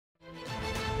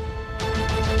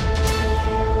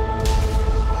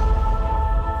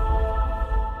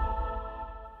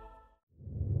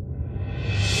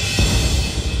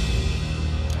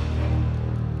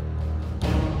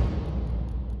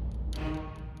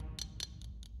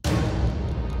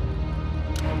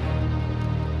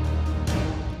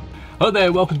Hello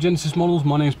there, welcome to Genesis Models.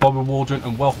 My name is Bobby Waldron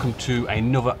and welcome to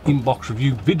another inbox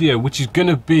review video, which is going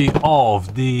to be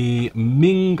of the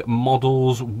MENG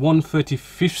Models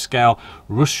 1/35 scale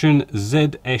Russian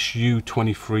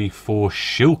ZSU-23-4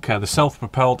 Shilka, the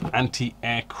self-propelled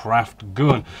anti-aircraft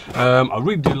gun. I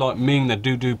really do like MENG. They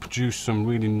do produce some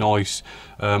really nice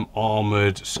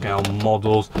armoured scale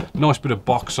models. Nice bit of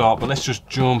box art, but let's just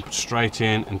jump straight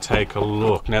in and take a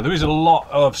look. Now there is a lot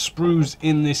of sprues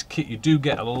in this kit. You do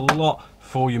get a lot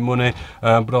for your money,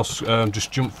 but I'll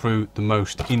just jump through the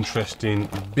most interesting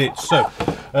bits. So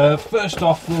first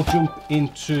off, we'll jump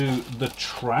into the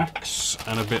tracks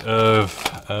and a bit of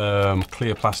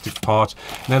clear plastic parts.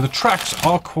 Now the tracks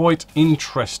are quite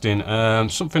interesting,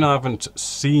 something I haven't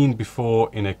seen before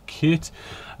in a kit.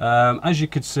 As you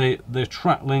can see, the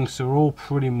track links are all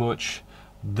pretty much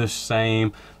the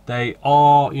same. They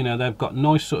are, you know, they've got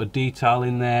nice sort of detail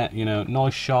in there, you know,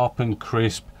 nice, sharp and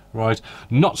crisp. Right,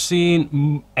 not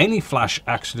seeing any flash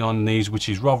actually on these, which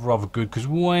is rather good, because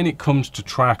when it comes to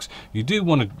tracks, you do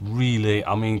want to really,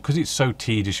 I mean, because it's so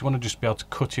tedious, you want to just be able to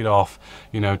cut it off,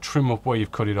 you know, trim up where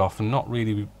you've cut it off, and not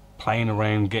really be playing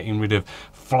around getting rid of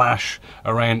flash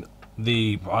around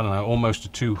the, I don't know, almost a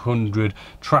 200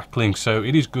 track link. So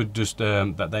it is good just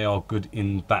that they are good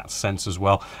in that sense as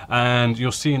well. And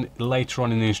you'll see later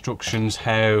on in the instructions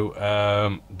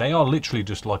how they are literally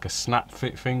just like a snap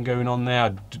fit thing going on there.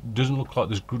 It doesn't look like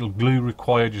there's glue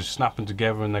required, just snapping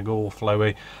together and they go all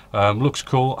flowy. Looks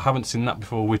cool. Haven't seen that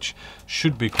before, which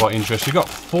should be quite interesting. You've got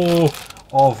 4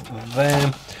 of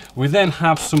them. We then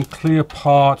have some clear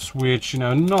parts, which, you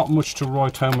know, not much to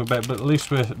write home about, but at least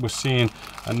we're seeing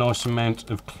a nice amount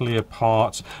of clear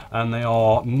parts, and they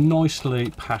are nicely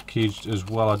packaged as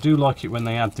well. I do like it when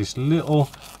they add this little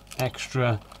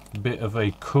extra bit of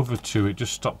a cover to it,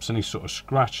 just stops any sort of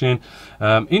scratching.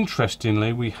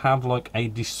 Interestingly, we have like a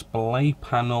display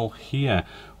panel here,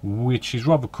 which is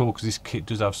rather cool because this kit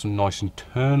does have some nice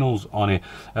internals on it.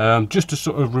 Just to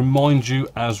sort of remind you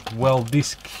as well,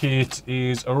 this kit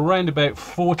is around about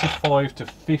 45 to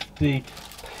 50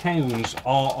 pounds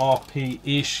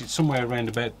RRP-ish. It's somewhere around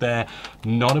about there.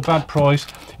 Not a bad price.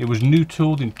 It was new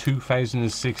tooled in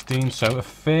 2016, so a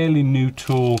fairly new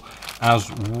tool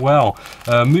as well.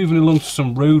 Moving along to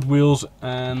some road wheels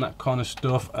and that kind of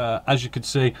stuff. As you can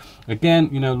see, again,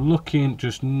 you know, looking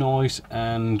just nice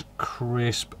and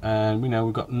crisp, and you know,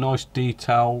 we've got nice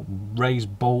detail,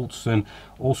 raised bolts and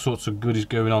all sorts of goodies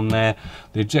going on there.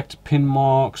 The ejector pin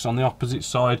marks on the opposite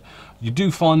side. You do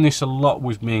find this a lot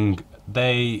with MENG.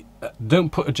 They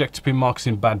don't put ejector pin marks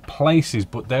in bad places,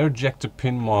 but their ejector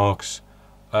pin marks,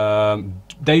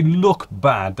 they look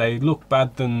bad. They look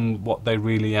bad than what they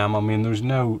really am. I mean, there's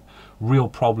no real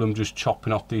problem just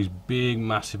chopping off these big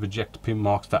massive ejector pin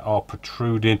marks that are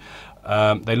protruding.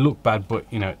 They look bad, but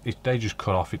you know, if they just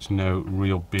cut off, it's no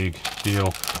real big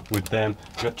deal with them.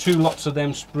 We've got 2 lots of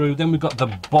them sprue. Then we've got the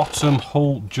bottom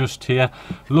hole just here.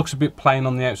 Looks a bit plain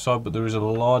on the outside, but there is a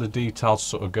lot of details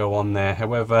sort of go on there.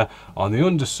 However, on the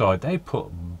underside, they put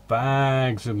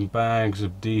bags and bags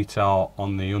of detail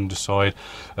on the underside,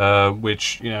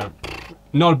 which, you know,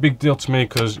 not a big deal to me,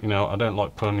 because, you know, I don't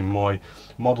like putting my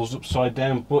models upside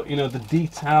down, but you know, the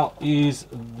detail is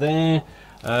there.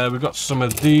 We've got some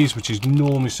of these, which is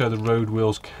normally so the road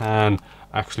wheels can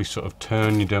actually sort of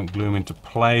turn, you don't glue them into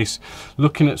place.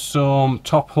 Looking at some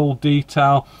top hull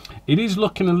detail, it is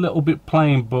looking a little bit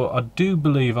plain, but I do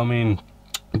believe, I mean,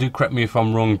 do correct me if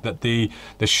I'm wrong, that the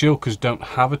Shilkas don't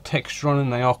have a texture on them.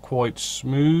 They are quite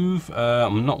smooth.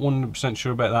 I'm not 100%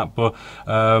 sure about that, but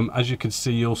as you can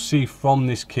see, you'll see from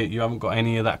this kit, you haven't got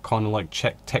any of that kind of like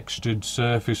textured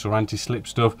surface or anti-slip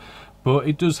stuff, but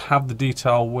it does have the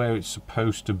detail where it's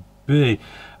supposed to be.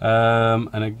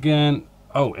 And again,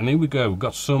 oh, and here we go, we've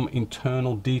got some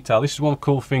internal detail. This is one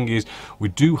cool thing, is we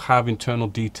do have internal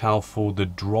detail for the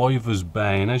driver's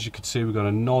bay, and as you can see, we've got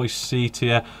a nice seat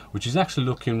here, which is actually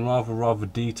looking rather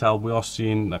detailed. We are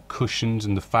seeing the cushions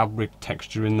and the fabric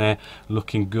texture in there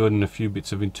looking good, and a few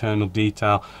bits of internal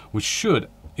detail, which should,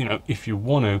 you know, if you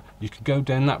want to, you could go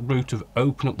down that route of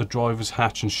open up the driver's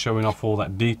hatch and showing off all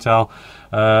that detail.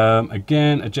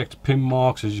 Again, ejector pin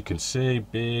marks, as you can see,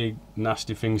 big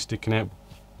nasty things sticking out,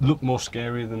 look more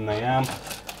scary than they am.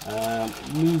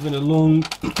 Moving along,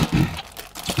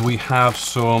 we have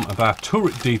some of our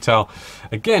turret detail.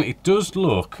 Again, it does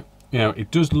look, you know,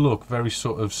 it does look very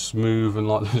sort of smooth and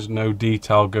like there's no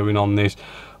detail going on this.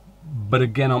 But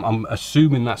again, I'm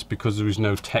assuming that's because there is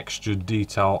no textured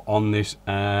detail on this,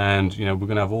 and you know, we're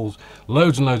going to have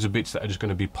loads and loads of bits that are just going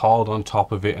to be piled on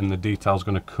top of it, and the detail's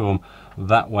going to come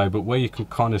that way. But where you can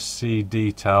kind of see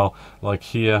detail, like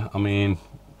here, I mean,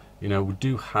 You know, we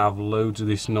do have loads of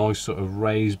this nice sort of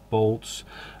raised bolts,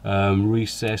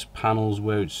 recessed panels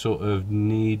where it's sort of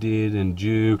needed and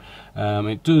due.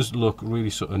 It does look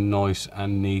really sort of nice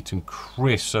and neat and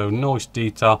crisp, so nice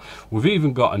detail. We've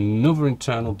even got another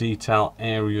internal detail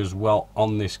area as well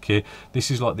on this kit.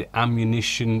 This is like the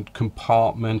ammunition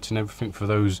compartment and everything for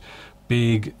those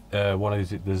big, what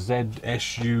is it, the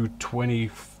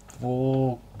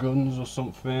ZSU-23-4 guns or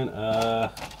something.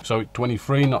 So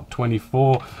 23, not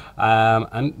 24.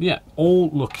 And yeah, all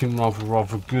looking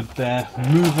rather good there.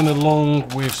 Moving along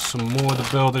with some more of the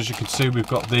build. As you can see, we've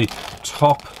got the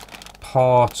top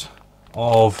part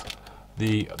of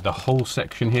the whole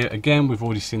section here. Again, we've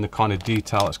already seen the kind of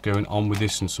detail that's going on with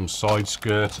this and some side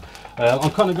skirts.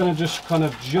 I'm kind of going to just kind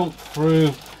of jump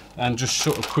through and just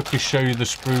sort of quickly show you the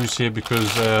sprues here,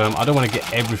 because I don't want to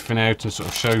get everything out and sort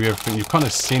of show you everything. You've kind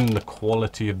of seen the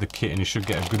quality of the kit and you should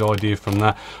get a good idea from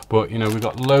that. But you know, we've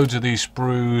got loads of these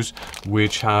sprues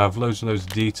which have loads and loads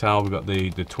of detail. We've got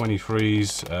the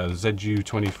 23s,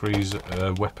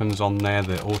 ZU-23s weapons on there,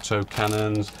 the auto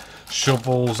cannons,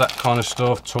 shovels, that kind of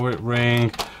stuff, turret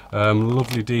ring.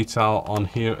 Lovely detail on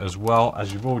here as well,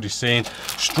 as you've already seen.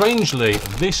 Strangely,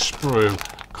 this sprue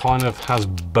kind of has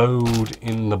bowed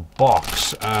in the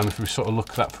box. If we sort of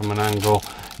look at that from an angle,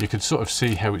 you could sort of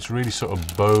see how it's really sort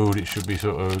of bowed. It should be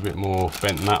sort of a bit more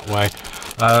bent that way.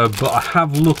 But I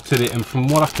have looked at it, and from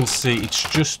what I can see, it's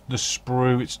just the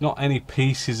sprue. It's not any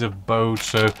pieces of bowed,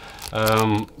 so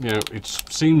you know, it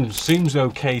seems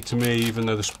okay to me, even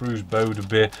though the sprue's bowed a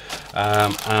bit.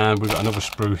 And we've got another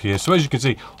sprue here. So as you can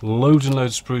see, loads and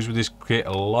loads of sprues with this kit,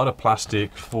 a lot of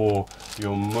plastic for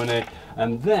your money.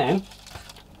 And then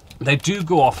they do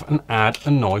go off and add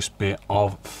a nice bit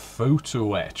of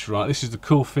photo etch, right? This is the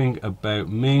cool thing about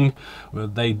MENG. Well,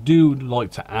 they do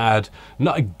like to add,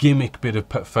 not a gimmick bit of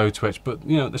photo etch, but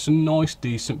you know, there's a nice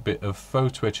decent bit of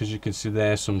photo etch. As you can see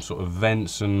there, some sort of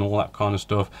vents and all that kind of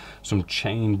stuff, some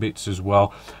chain bits as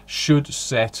well. Should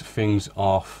set things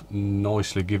off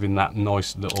nicely, giving that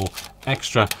nice little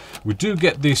extra. We do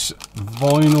get this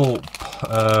vinyl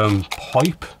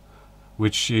pipe,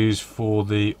 which is for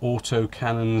the auto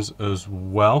cannons as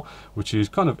well, which is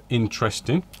kind of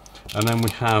interesting. And then we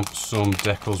have some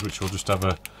decals, which we'll just have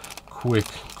a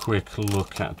quick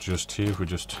look at just here. If we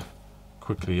just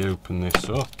quickly open this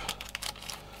up.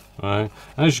 Right.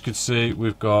 And as you can see,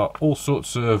 we've got all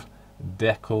sorts of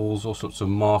decals, all sorts of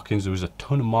markings. There was a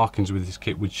ton of markings with this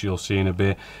kit, which you'll see in a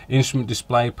bit. Instrument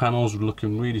display panels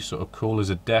looking really sort of cool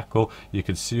as a decal. You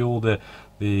can see all the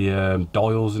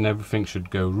dials and everything. Should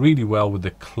go really well with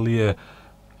the clear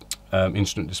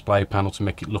instrument display panel to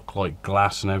make it look like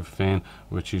glass and everything,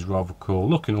 which is rather cool.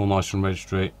 Looking all nice from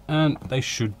registry, and they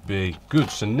should be good.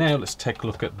 So now let's take a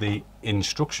look at the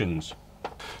instructions.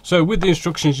 So with the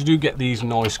instructions, you do get these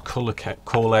nice color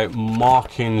call out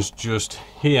markings just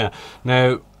here.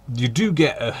 Now you do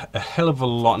get a hell of a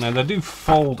lot. Now they do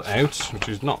fold out, which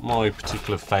is not my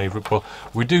particular favorite, but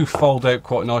we do fold out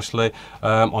quite nicely.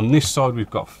 On this side we've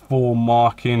got 4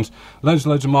 markings, loads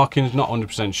of markings. Not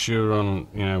 100% sure on,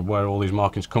 you know, where all these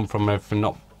markings come from, everything.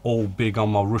 Not all big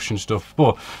on my Russian stuff,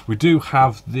 but we do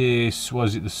have this,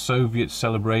 was it the Soviet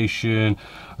celebration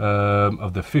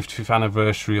of the 55th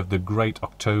anniversary of the Great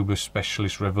October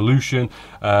Specialist Revolution.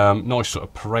 Nice sort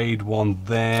of parade one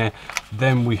there.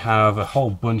 Then we have a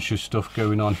whole bunch of stuff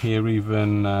going on here,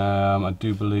 even I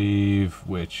do believe,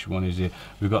 which one is it?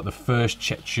 We've got the first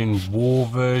Chechen war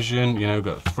version, you know,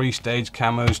 got 3-stage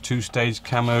camos, 2-stage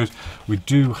camos. We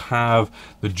do have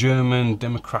the German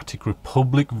Democratic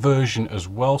Republic version as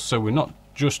well, so we're not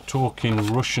just talking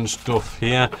Russian stuff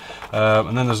here.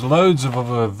 And then there's loads of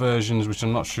other versions which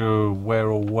I'm not sure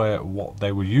what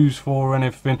they were used for or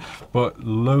anything, but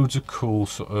loads of cool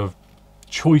sort of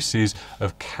choices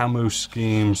of camo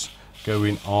schemes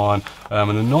going on.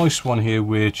 And a nice one here,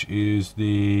 which is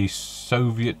the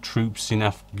Soviet troops in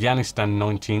Afghanistan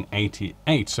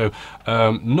 1988. So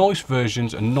nice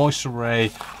versions, a nice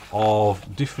array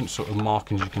of different sort of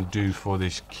markings you can do for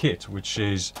this kit, which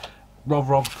is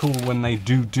rather cool when they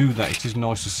do that. It is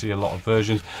nice to see a lot of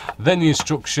versions. Then the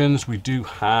instructions, we do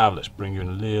have, let's bring you in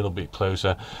a little bit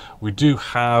closer, we do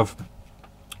have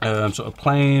sort of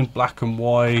plain black and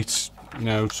white, you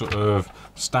know, sort of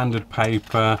standard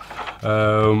paper.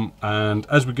 And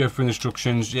as we go through the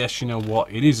instructions, yes, you know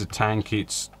what, it is a tank.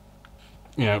 It's,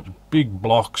 you know, big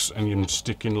blocks, and you can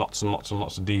stick in lots and lots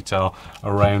of detail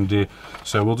around it.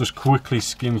 So we'll just quickly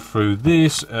skim through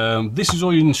this. This is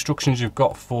all your instructions you've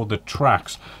got for the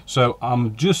tracks. So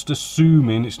I'm just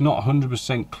assuming, it's not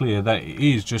 100% clear, that it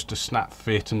is just a snap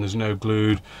fit and there's no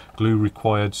glue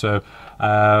required. So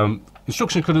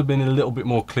Instruction could have been a little bit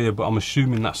more clear, but I'm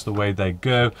assuming that's the way they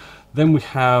go. Then we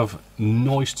have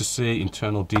nice to see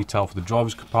internal detail for the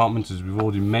driver's compartment, as we've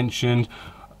already mentioned.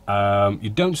 You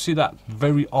don't see that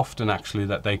very often, actually,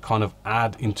 that they kind of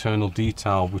add internal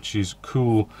detail, which is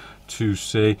cool to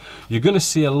see. You're going to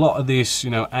see a lot of this, you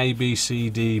know, A, B, C,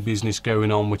 D business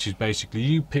going on, which is basically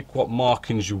you pick what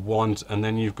markings you want, and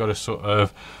then you've got to sort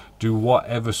of do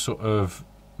whatever sort of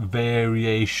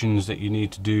variations that you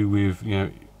need to do with, you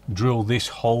know, drill this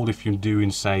hole if you're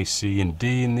doing, say, C and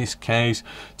D in this case,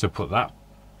 to put that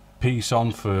piece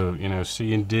on for, you know,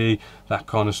 C and D, that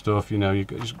kind of stuff. You know, you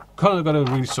kind of got to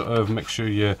really sort of make sure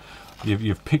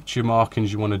you've picked your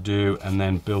markings you want to do, and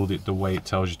then build it the way it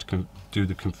tells you to do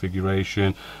the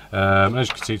configuration. As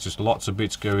you can see, it's just lots of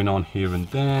bits going on here and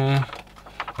there.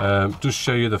 Just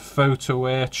show you the photo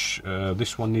etch.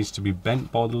 This one needs to be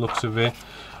bent by the looks of it.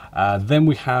 Then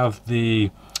we have the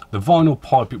vinyl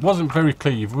pipe. It wasn't very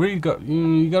clear. You've really got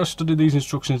to study these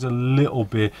instructions a little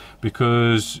bit,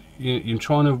 because you're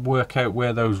trying to work out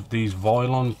where these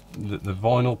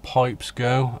vinyl pipes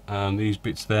go, and these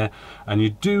bits there, and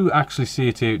you do actually see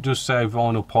it here. It does say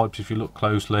vinyl pipes if you look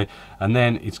closely, and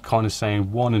then it's kind of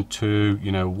saying 1 and 2,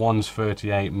 you know, 1's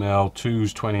 38mm,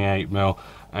 2's 28mm,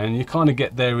 and you kind of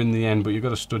get there in the end, but you've got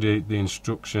to study the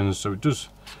instructions, so it does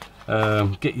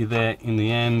get you there in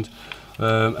the end.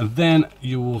 And then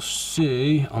you will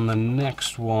see on the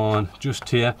next one, just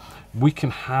here, we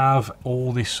can have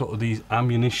all this sort of these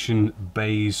ammunition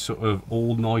bays sort of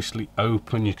all nicely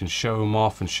open. You can show them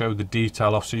off and show the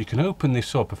detail off, so you can open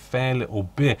this up a fair little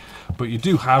bit, but you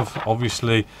do have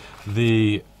obviously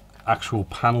the actual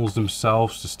panels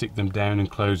themselves to stick them down and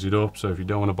close it up. So if you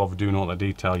don't want to bother doing all that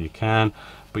detail, you can,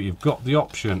 but you've got the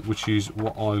option, which is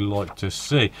what I like to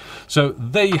see. So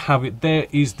there you have it. There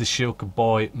is the Shilka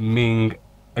by MENG.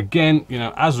 Again, you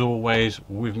know, as always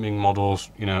with MENG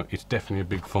models, you know, it's definitely a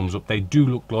big thumbs up. They do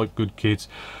look like good kits.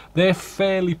 They're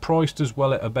fairly priced as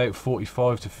well, at about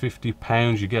 45 to 50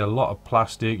 pounds. You get a lot of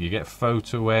plastic, you get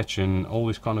photo etch and all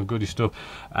this kind of goody stuff,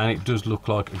 and it does look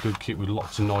like a good kit with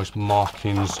lots of nice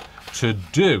markings to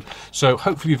do. So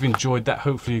hopefully you've enjoyed that.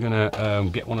 Hopefully you're gonna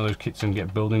get one of those kits and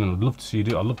get building, and I'd love to see you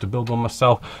do it. I'd love to build one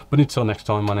myself. But until next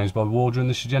time, my name is Bob Waldron,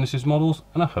 this is Genesis Models,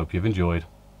 and I hope you've enjoyed.